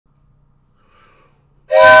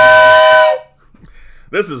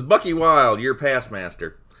This is Bucky Wild, your past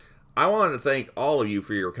master. I wanted to thank all of you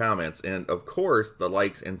for your comments and, of course, the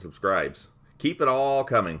likes and subscribes. Keep it all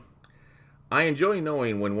coming. I enjoy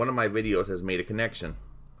knowing when one of my videos has made a connection.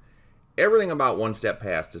 Everything about One Step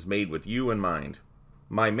Past is made with you in mind.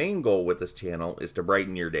 My main goal with this channel is to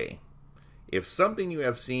brighten your day. If something you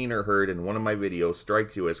have seen or heard in one of my videos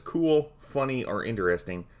strikes you as cool, funny, or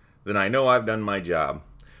interesting, then I know I've done my job.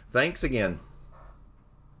 Thanks again.